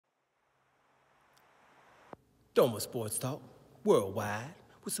Doma Sports Talk, worldwide,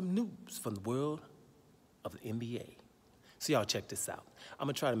 with some news from the world of the NBA. So y'all check this out. I'm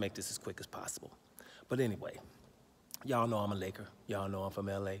gonna try to make this as quick as possible. But anyway, y'all know I'm a Laker. Y'all know I'm from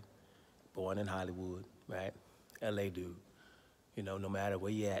LA, born in Hollywood, right? LA dude. You know, no matter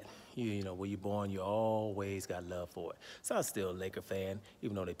where you at, you know, where you're born, you always got love for it. So I'm still a Laker fan,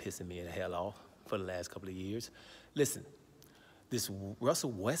 even though they're pissing me the hell off for the last couple of years. Listen, this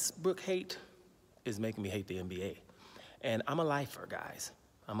Russell Westbrook hate is making me hate the NBA. And I'm a lifer, guys.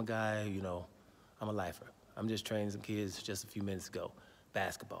 I'm a guy, you know, I'm a lifer. I'm just training some kids just a few minutes ago.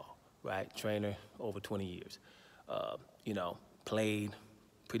 Basketball, right? Trainer over 20 years. You know, played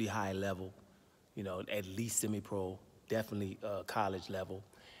pretty high level, you know, at least semi-pro, definitely college level.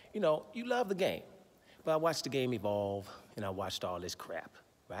 You know, you love the game. But I watched the game evolve, and I watched all this crap,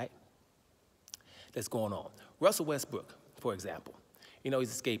 right? That's going on. Russell Westbrook, for example, you know,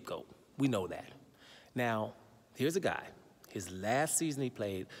 he's a scapegoat. We know that. Now, here's a guy. His last season he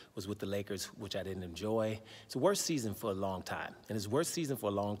played was with the Lakers, which I didn't enjoy. It's the worst season for a long time. And his worst season for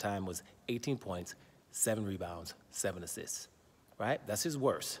a long time was 18 points, 7 rebounds, 7 assists, right? That's his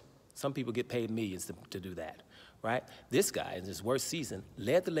worst. Some people get paid millions to do that, right? This guy, in his worst season,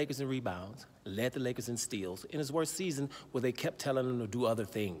 led the Lakers in rebounds, led the Lakers in steals, in his worst season where they kept telling him to do other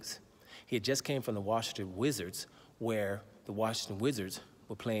things. He had just came from the Washington Wizards, where the Washington Wizards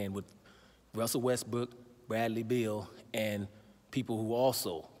were playing with Russell Westbrook, Bradley Beal, and people who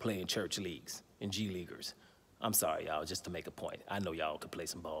also play in church leagues and G Leaguers. I'm sorry, y'all, just to make a point. I know y'all could play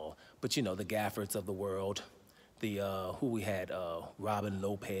some ball, but you know, the Gaffords of the world, the, who we had, Robin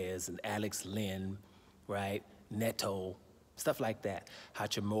Lopez and Alex Lynn, right? Neto, stuff like that.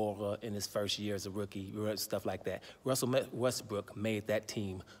 Hachimura in his first year as a rookie, stuff like that. Russell Westbrook made that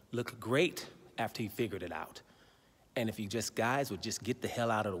team look great after he figured it out. And if you just guys would just get the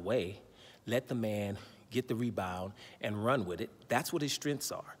hell out of the way, let the man get the rebound and run with it, that's what his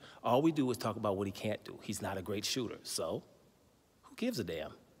strengths are. All we do is talk about what he can't do. He's not a great shooter, so who gives a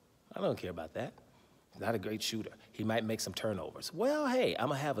damn? I don't care about that. He's not a great shooter. He might make some turnovers. Well, hey, I'm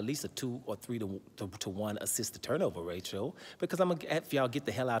gonna have at least a 2 or 3 to 1 assist to turnover ratio, because I'm gonna, if y'all get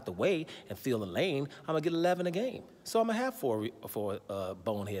the hell out the way and fill the lane, I'm gonna get 11 a game. So I'm gonna have four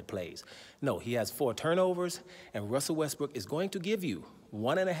bonehead plays. No, he has 4 turnovers, and Russell Westbrook is going to give you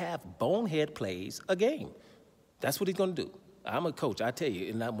 1.5 bonehead plays a game. That's what he's gonna do. I'm a coach, I tell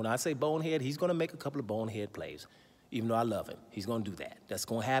you, and when I say bonehead, he's gonna make a couple of bonehead plays. Even though I love him, he's gonna do that. That's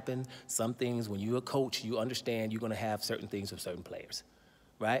gonna happen. Some things, when you're a coach, you understand you're gonna have certain things with certain players,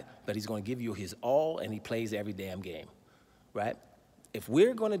 right? But he's gonna give you his all, and he plays every damn game, right? If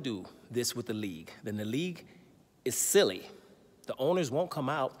we're gonna do this with the league, then the league is silly. The owners won't come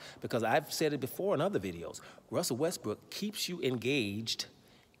out, because I've said it before in other videos. Russell Westbrook keeps you engaged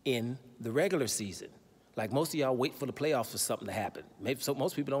in the regular season. Like most of y'all wait for the playoffs for something to happen.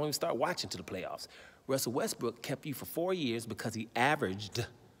 Most people don't even start watching to the playoffs. Russell Westbrook kept you for 4 years because he averaged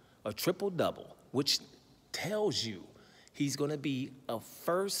a triple-double, which tells you he's going to be a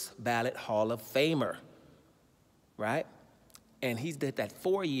first ballot Hall of Famer, right? And he's did that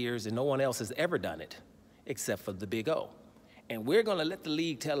 4 years, and no one else has ever done it except for the Big O. And we're going to let the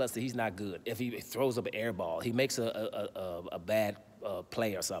league tell us that he's not good. If he throws up an air ball, he makes a bad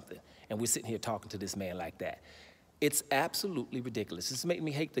play or something, and we're sitting here talking to this man like that. It's absolutely ridiculous. It's making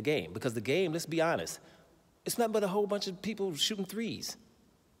me hate the game, because the game, let's be honest, it's nothing but a whole bunch of people shooting threes,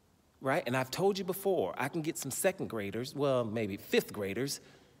 right? And I've told you before, I can get some 2nd graders, well, maybe 5th graders,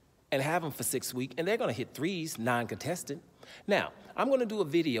 and have them for 6 weeks, and they're gonna hit threes, non-contested. Now, I'm gonna do a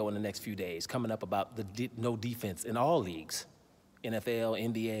video in the next few days coming up about the no defense in all leagues, NFL,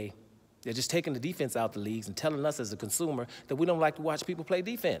 NBA. They're just taking the defense out the leagues and telling us as a consumer that we don't like to watch people play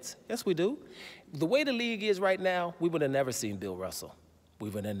defense. Yes, we do. The way the league is right now, we would have never seen Bill Russell.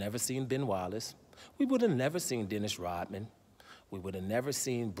 We would have never seen Ben Wallace. We would have never seen Dennis Rodman. We would have never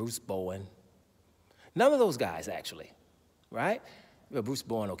seen Bruce Bowen. None of those guys, actually, right? Well, Bruce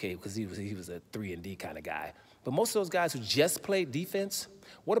Bowen, okay, because he was a 3-and-D kind of guy. But most of those guys who just played defense,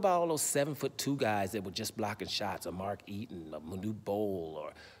 what about all those 7'2" guys that were just blocking shots, or Mark Eaton, or Manu Bowl,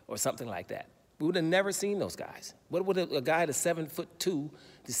 or something like that? We would have never seen those guys. What would a guy that's 7'2",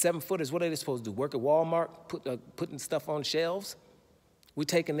 the 7-footers, what are they supposed to do? Work at Walmart, putting stuff on shelves? We're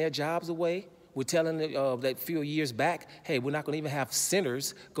taking their jobs away. We're telling that few years back, hey, we're not going to even have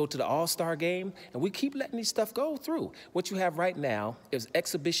centers go to the All-Star game, and we keep letting these stuff go through. What you have right now is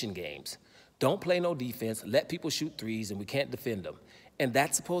exhibition games. Don't play no defense, let people shoot threes, and we can't defend them. And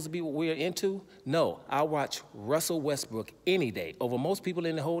that's supposed to be what we're into? No, I'll watch Russell Westbrook any day over most people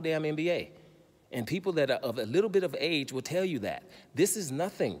in the whole damn NBA. And people that are of a little bit of age will tell you that. This is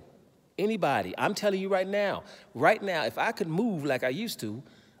nothing. Anybody, I'm telling you right now, if I could move like I used to,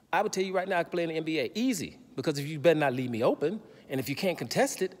 I would tell you right now I could play in the NBA. Easy, because if you better not leave me open, and if you can't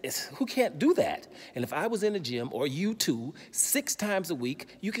contest it, who can't do that? And if I was in the gym, or you too, 6 times a week,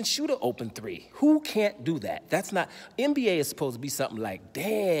 you can shoot an open 3. Who can't do that? That's not, NBA is supposed to be something like,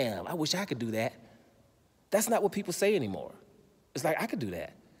 damn, I wish I could do that. That's not what people say anymore. It's like, I could do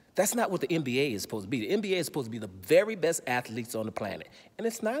that. That's not what the NBA is supposed to be. The NBA is supposed to be the very best athletes on the planet, and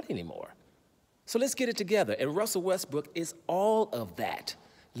it's not anymore. So let's get it together, and Russell Westbrook is all of that.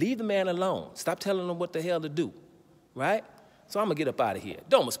 Leave the man alone. Stop telling him what the hell to do, right? So I'm gonna get up out of here.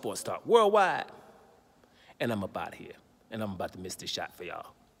 Doma Sports Talk Worldwide, and I'm up out of here, and I'm about to miss this shot for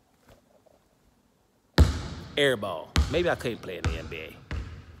y'all. Air ball. Maybe I couldn't play in the NBA.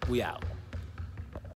 We out.